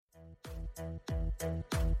This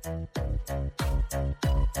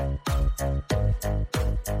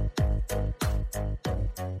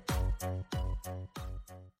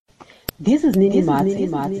is Nini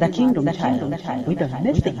Mats, the Kingdom Child, with a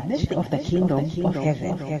message of the Kingdom of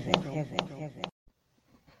Heaven.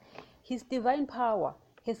 His divine power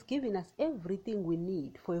has given us everything we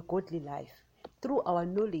need for a godly life through our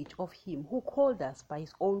knowledge of Him who called us by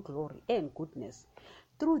His own glory and goodness.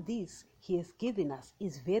 Through this, He has given us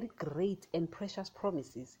His very great and precious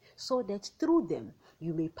promises, so that through them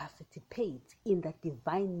you may participate in the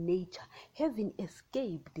divine nature, having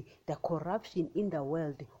escaped the corruption in the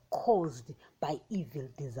world caused by evil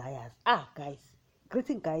desires. Guys,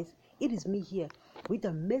 greeting guys, it is me here with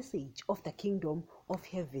a message of the Kingdom of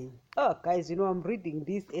Heaven. Guys, I'm reading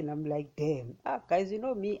this and I'm like, damn. Guys,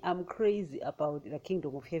 me, I'm crazy about the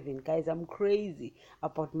Kingdom of Heaven. Guys, I'm crazy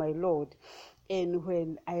about my Lord. And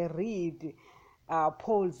when I read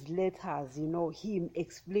Paul's letters, him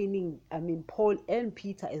explaining, Paul and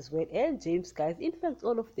Peter as well, and James, guys, in fact,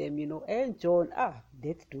 all of them, and John,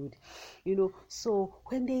 that dude, so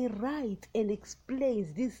when they write and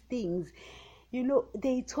explains these things,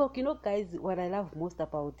 they talk, guys, what I love most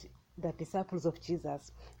about the disciples of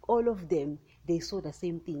Jesus, all of them, they saw the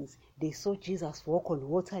same things. They saw Jesus walk on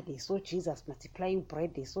water. They saw Jesus multiplying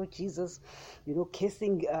bread. They saw Jesus,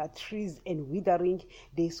 cursing trees and withering.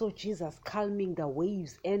 They saw Jesus calming the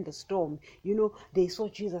waves and the storm. They saw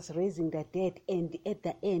Jesus raising the dead. And at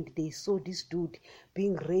the end, they saw this dude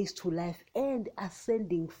being raised to life and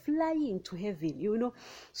ascending, flying to heaven,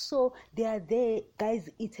 So they are there, guys.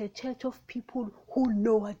 It's a church of people who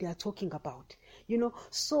know what they are talking about.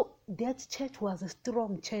 So that church was a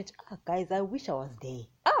strong church. Guys, I wish I was there.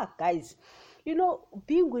 Guys,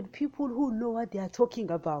 being with people who know what they are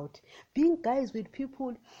talking about, being guys with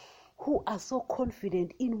people who are so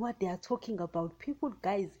confident in what they are talking about, people,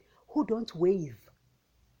 guys, who don't wave.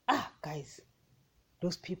 Guys,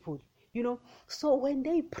 those people, so when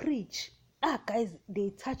they preach, guys, they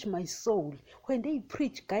touch my soul. When they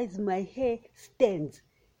preach, guys, my hair stands,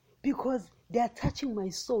 because they are touching my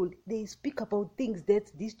soul. They speak about things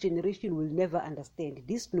that this generation will never understand.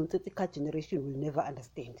 This nonsensical generation will never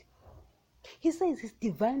understand. He says his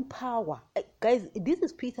divine power. Guys, this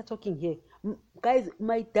is Peter talking here. Guys,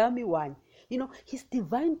 my dummy one. His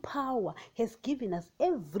divine power has given us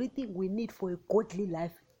everything we need for a godly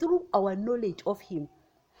life through our knowledge of Him.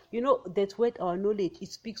 That word, our knowledge,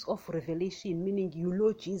 it speaks of revelation, meaning you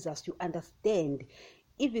know Jesus, you understand.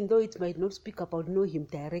 Even though it might not speak about know Him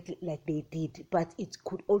directly like they did, but it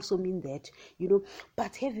could also mean that,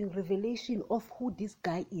 but having revelation of who this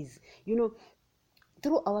guy is,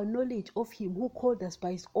 through our knowledge of Him who called us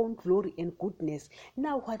by His own glory and goodness.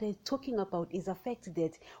 Now, what I'm talking about is the fact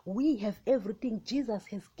that we have everything. Jesus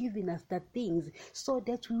has given us the things so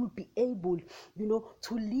that we will be able,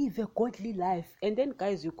 to live a godly life. And then,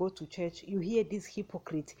 guys, you go to church, you hear this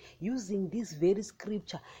hypocrite using this very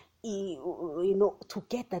scripture, to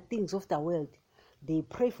get the things of the world. They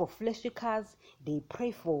pray for fleshy cars. They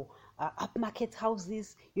pray for upmarket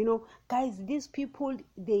houses. Guys, these people,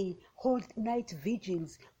 they hold night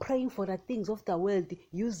vigils praying for the things of the world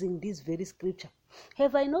using this very scripture.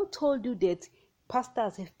 Have I not told you that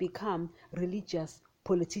pastors have become religious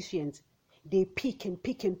politicians? They pick and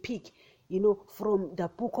pick and pick, from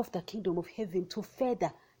the book of the Kingdom of Heaven to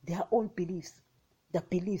further their own beliefs, the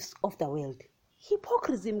beliefs of the world.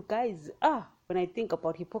 Hypocrisy, guys. When I think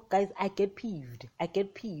about hypocrisy, guys, I get peeved.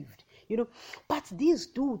 But these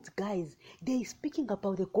dudes, guys, they speaking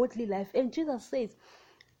about the godly life, and Jesus says,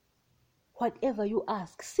 whatever you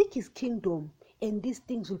ask, seek His kingdom, and these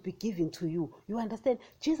things will be given to you. You understand?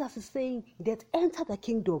 Jesus is saying that enter the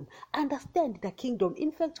kingdom, understand the kingdom.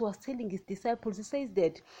 In fact, He was telling His disciples, He says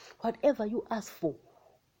that whatever you ask for,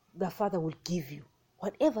 the Father will give you.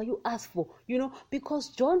 Whatever you ask for, because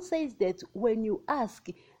John says that when you ask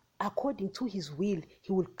according to His will,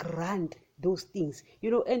 He will grant those things,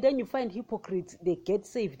 and then you find hypocrites, they get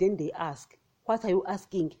saved, then they ask, what are you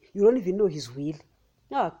asking? You don't even know His will.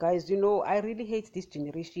 Guys, I really hate this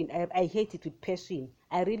generation. I hate it with passion.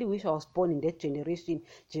 I really wish I was born in that generation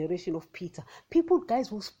of Peter. People, guys,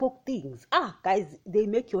 who spoke things. Guys, they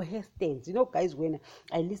make your hair stand. Guys, when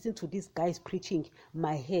I listen to these guys preaching,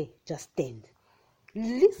 my hair just stands.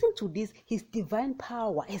 Listen to this. His divine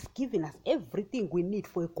power has given us everything we need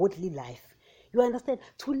for a godly life. You understand?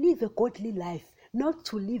 To live a godly life, not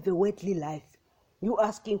to live a worldly life. You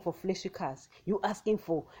asking for fleshy cars, you asking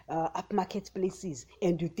for upmarket places,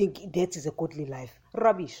 and you think that is a godly life.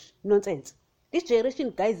 Rubbish, nonsense. This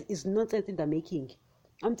generation, guys, is nonsense in the making.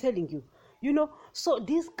 I'm telling you. So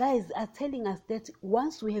these guys are telling us that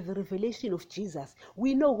once we have a revelation of Jesus,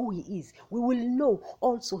 we know who he is. We will know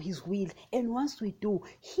also his will. And once we do,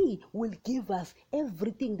 he will give us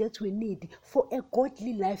everything that we need for a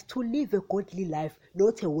godly life, to live a godly life,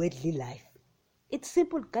 not a worldly life. It's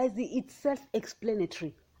simple, guys. It's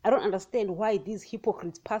self-explanatory. I don't understand why these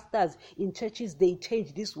hypocrites, pastors in churches, they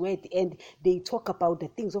change this word and they talk about the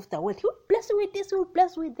things of the world. He will bless you with this, he will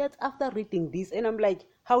bless you with that, after reading this. And I'm like,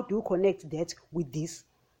 how do you connect that with this?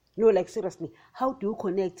 Like seriously, how do you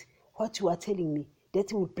connect what you are telling me, that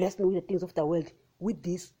he will bless me with the things of the world, with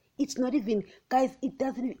this? It's not even, guys, it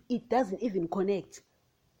doesn't even connect.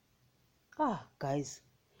 Guys.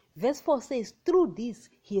 Verse 4 says, through this,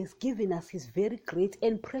 he has given us his very great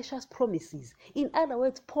and precious promises. In other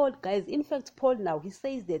words, Paul now, he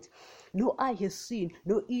says that no eye has seen,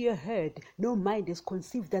 no ear heard, no mind has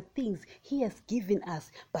conceived the things he has given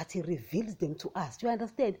us, but he reveals them to us. Do you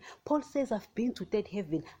understand? Paul says, I've been to third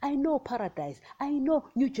heaven. I know paradise. I know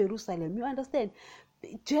New Jerusalem. You understand?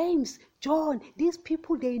 James, John, these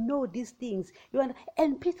people, they know these things.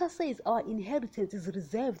 And Peter says our inheritance is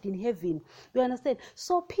reserved in heaven. You understand?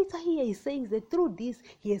 So Peter here is saying that through this,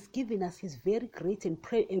 he has given us his very great and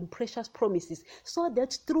precious promises, so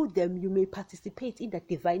that through them you may participate in the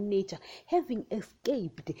divine nature, having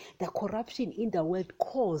escaped the corruption in the world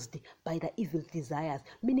caused by the evil desires.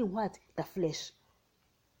 Meaning what? The flesh.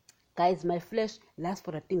 Guys, my flesh lasts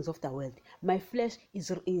for the things of the world. My flesh is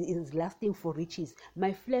lasting for riches.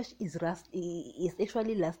 My flesh is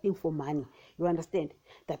actually lasting for money. You understand?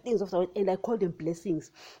 The things of the world, and I call them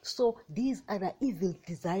blessings. So these are the evil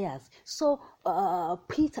desires. So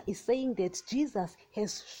Peter is saying that Jesus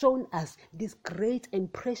has shown us these great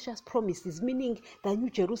and precious promises, meaning the New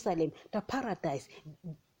Jerusalem, the paradise,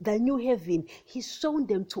 the new heaven. He's shown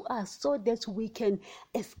them to us so that we can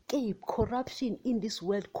escape corruption in this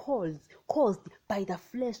world caused by the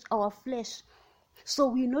flesh, our flesh. So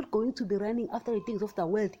we're not going to be running after the things of the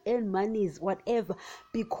world and monies, whatever,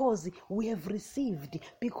 because we have received,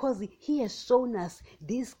 because he has shown us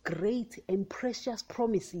these great and precious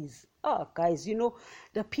promises. Guys,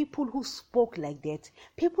 the people who spoke like that,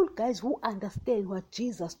 people, guys, who understand what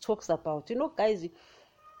Jesus talks about. Guys,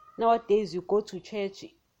 nowadays you go to church.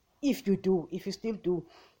 If you still do,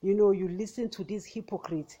 you listen to these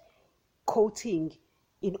hypocrites quoting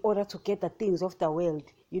in order to get the things of the world.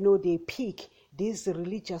 They pick these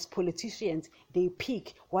religious politicians, they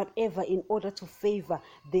pick whatever in order to favor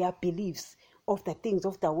their beliefs of the things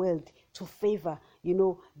of the world, to favor,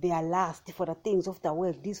 their lust for the things of the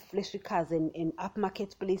world, these fleshy cars and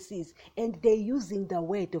upmarket places, and they're using the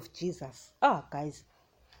word of Jesus. Guys,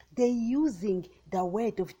 they're using the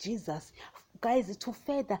word of Jesus, guys, to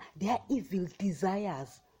further their evil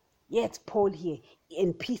desires. Yet Paul here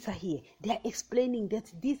and Peter here, they are explaining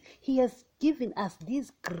that he has given us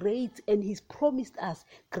these great, and he's promised us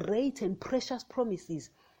great and precious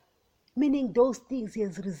promises. Meaning those things he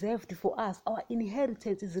has reserved for us. Our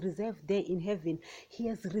inheritance is reserved there in heaven. He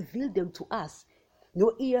has revealed them to us.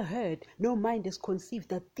 No ear heard, no mind has conceived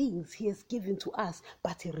the things he has given to us,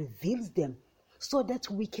 but he reveals them, so that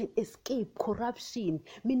we can escape corruption,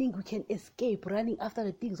 meaning we can escape running after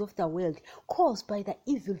the things of the world caused by the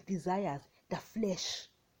evil desires, the flesh.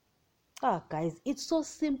 Guys, it's so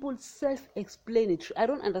simple, self-explanatory. I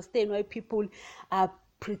don't understand why people are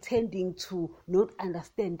pretending to not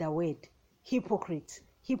understand the word.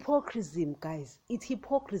 Hypocrisy, guys. It's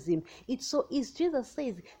hypocrisy. It's Jesus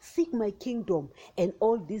says, seek my kingdom and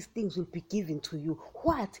all these things will be given to you.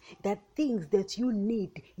 What? The things that you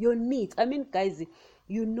need, your needs. I mean, guys,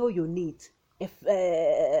 your needs.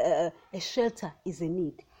 A shelter is a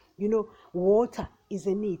need. Water is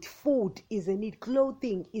a need. Food is a need.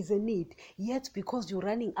 Clothing is a need. Yet because you're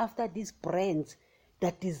running after these brands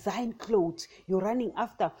that design clothes, you're running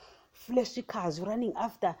after fleshy cars, running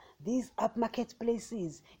after these upmarket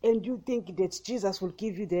places, and you think that Jesus will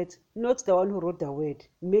give you that. Not the one who wrote the word.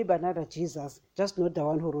 Maybe another Jesus, just not the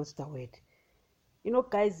one who wrote the word.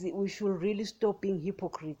 Guys, we should really stop being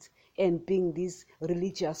hypocrites and being these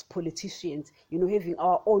religious politicians, having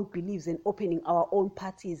our own beliefs and opening our own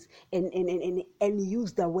parties and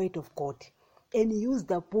use the word of God and use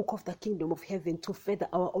the book of the kingdom of heaven to further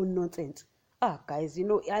our own nonsense. Guys,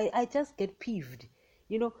 I just get peeved.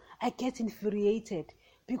 I get infuriated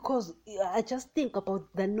because I just think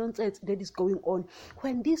about the nonsense that is going on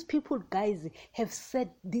when these people, guys, have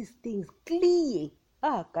said these things clear.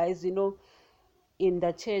 Guys, in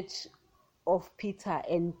the church, of Peter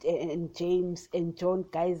and James and John,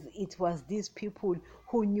 guys, it was these people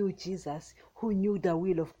who knew Jesus, who knew the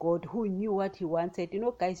will of God, who knew what he wanted.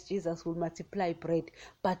 Guys, Jesus will multiply bread,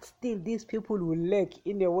 but still these people will lack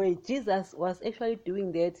in a way. Jesus was actually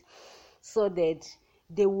doing that so that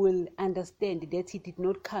they will understand that he did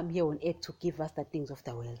not come here on earth to give us the things of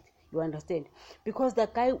the world. You understand? Because the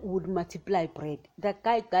guy would multiply bread. The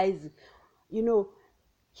guy, guys,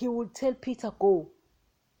 he would tell Peter,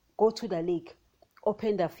 go to the lake,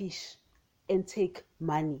 open the fish, and take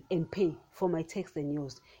money and pay for my text and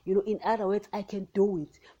yours. In other words, I can do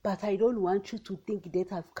it, but I don't want you to think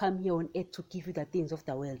that I've come here on earth to give you the things of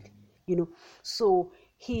the world. So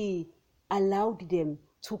he allowed them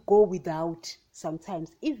to go without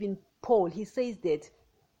sometimes. Even Paul, he says that,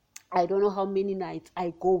 I don't know how many nights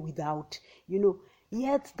I go without,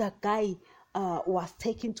 yet the guy was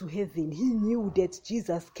taken to heaven. He knew that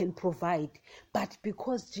Jesus can provide, but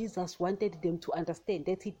because Jesus wanted them to understand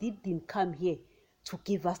that he didn't come here to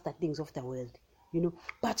give us the things of the world,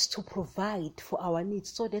 but to provide for our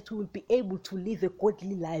needs so that we will be able to live a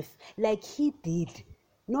godly life like he did,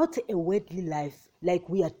 not a worldly life like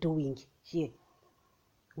we are doing here.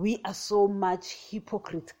 We are so much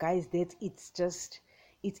hypocrite, guys, that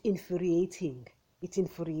it's infuriating. It's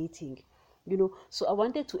infuriating. So I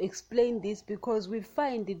wanted to explain this because we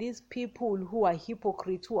find these people who are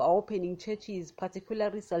hypocrites, who are opening churches,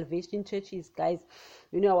 particularly salvation churches, guys.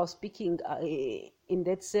 I was speaking in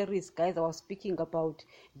that series, guys, I was speaking about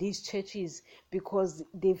these churches because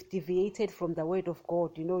they've deviated from the word of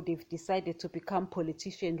God. They've decided to become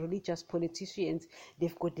religious politicians.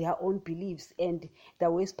 They've got their own beliefs, and the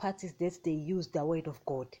worst part is that they use the word of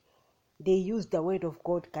God. They use the word of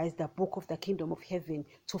God, guys, the book of the kingdom of heaven,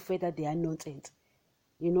 to further their nonsense.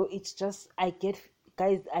 It's just, I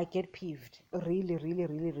get peeved. Really, really,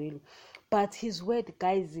 really, really. But his word,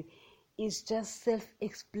 guys, is just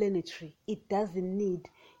self-explanatory. It doesn't need,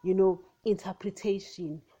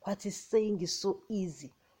 interpretation. What he's saying is so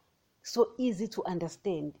easy to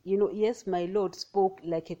understand. Yes, my Lord spoke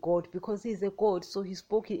like a God because he's a God, so he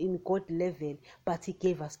spoke in God level, but he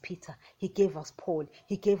gave us Peter, he gave us Paul,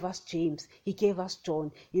 he gave us James, he gave us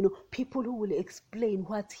John, people who will explain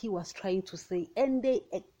what he was trying to say, and they,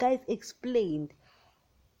 guys, explained.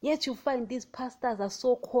 Yet you find these pastors are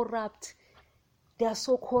so corrupt. They are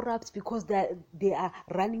so corrupt because they are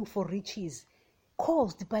running for riches,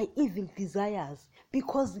 caused by evil desires,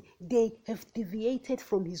 because they have deviated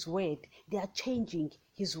from his word. They are changing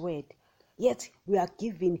his word. Yet we are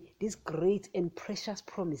given these great and precious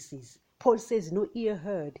promises. Paul says, no ear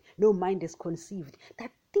heard, no mind has conceived,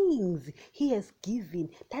 that things he has given,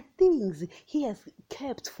 that things he has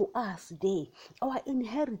kept for us there, our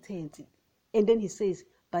inheritance. And then he says,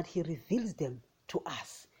 but he reveals them to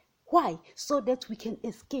us. Why? So that we can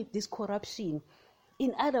escape this corruption.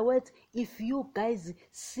 In other words, if you guys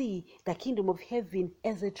see the kingdom of heaven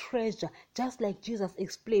as a treasure, just like Jesus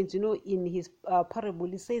explains, in his parable,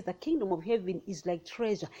 he says the kingdom of heaven is like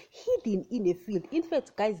treasure hidden in a field. In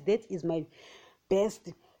fact, guys, that is my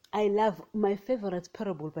best. I love my favorite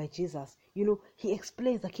parable by Jesus. He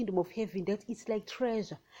explains the kingdom of heaven that it's like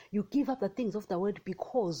treasure. You give up the things of the world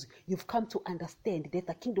because you've come to understand that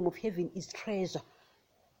the kingdom of heaven is treasure.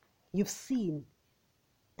 You've seen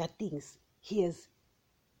the things he has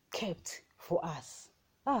kept for us.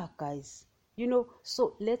 Guys,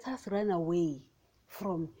 so let us run away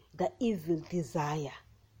from the evil desire.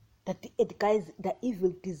 The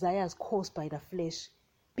evil desires caused by the flesh.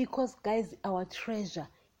 Because, guys, our treasure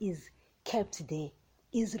is kept there,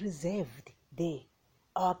 is reserved there.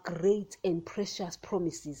 Our great and precious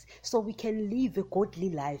promises. So we can live a godly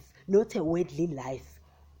life, not a worldly life.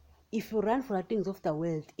 If you run for the things of the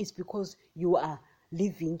world, it's because you are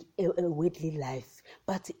living a worldly life.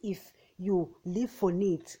 But if you live for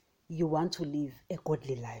needs, you want to live a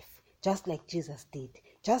godly life, just like Jesus did,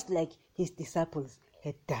 just like his disciples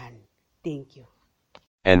had done. Thank you.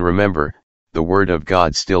 And remember, the Word of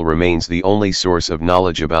God still remains the only source of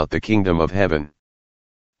knowledge about the kingdom of heaven.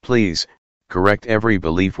 Please, correct every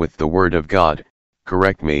belief with the Word of God,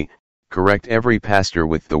 correct me, correct every pastor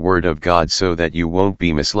with the Word of God so that you won't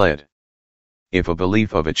be misled. If a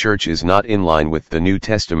belief of a church is not in line with the New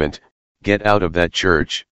Testament, get out of that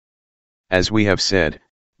church. As we have said,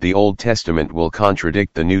 the Old Testament will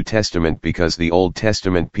contradict the New Testament because the Old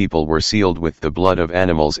Testament people were sealed with the blood of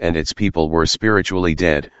animals and its people were spiritually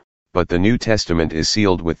dead, but the New Testament is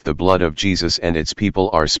sealed with the blood of Jesus and its people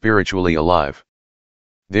are spiritually alive.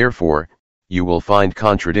 Therefore, you will find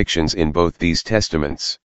contradictions in both these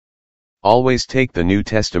testaments. Always take the New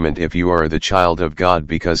Testament if you are the child of God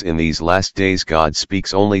because in these last days God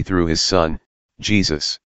speaks only through his Son,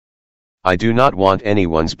 Jesus. I do not want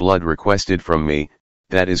anyone's blood requested from me,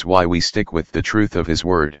 that is why we stick with the truth of His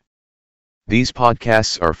word. These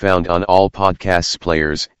podcasts are found on all podcasts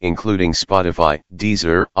players, including Spotify,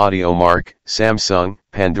 Deezer, AudioMark, Samsung,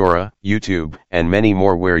 Pandora, YouTube, and many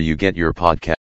more where you get your podcast.